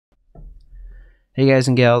Hey guys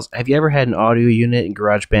and gals, have you ever had an audio unit in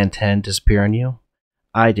GarageBand 10 disappear on you?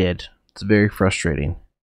 I did. It's very frustrating.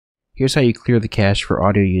 Here's how you clear the cache for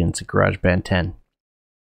audio units in GarageBand 10.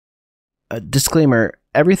 A disclaimer,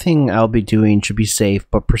 everything I'll be doing should be safe,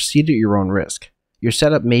 but proceed at your own risk. Your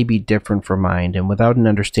setup may be different from mine, and without an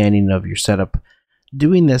understanding of your setup,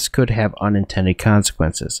 doing this could have unintended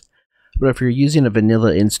consequences. But if you're using a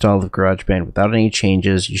vanilla install of GarageBand without any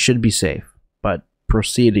changes, you should be safe, but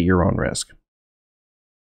proceed at your own risk.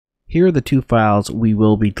 Here are the two files we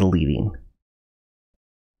will be deleting.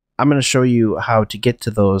 I'm going to show you how to get to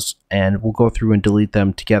those, and we'll go through and delete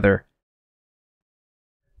them together.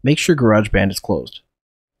 Make sure GarageBand is closed.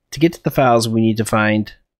 To get to the files, we need to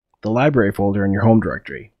find the library folder in your home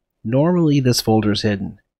directory. Normally this folder is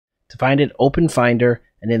hidden. To find it, open Finder,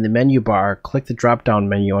 and in the menu bar, click the drop-down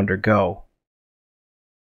menu under Go.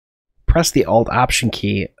 Press the Alt-Option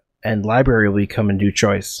key, and Library will become a new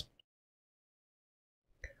choice.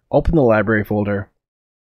 Open the library folder,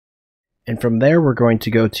 and from there we're going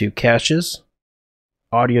to go to Caches,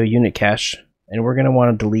 Audio Unit Cache, and we're going to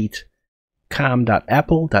want to delete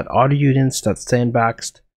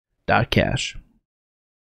com.apple.audiounits.sandboxed.cache.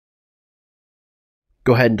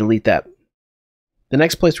 Go ahead and delete that. The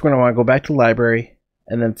next place we're going to want to go back to the library,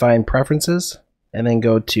 and then find Preferences, and then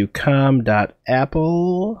go to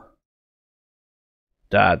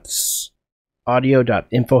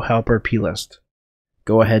com.apple.audio.infohelper plist.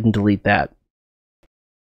 Go ahead and delete that.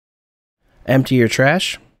 Empty your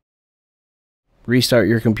trash. Restart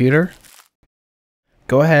your computer.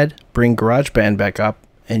 Go ahead, bring GarageBand back up,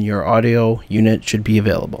 and your audio unit should be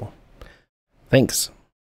available. Thanks.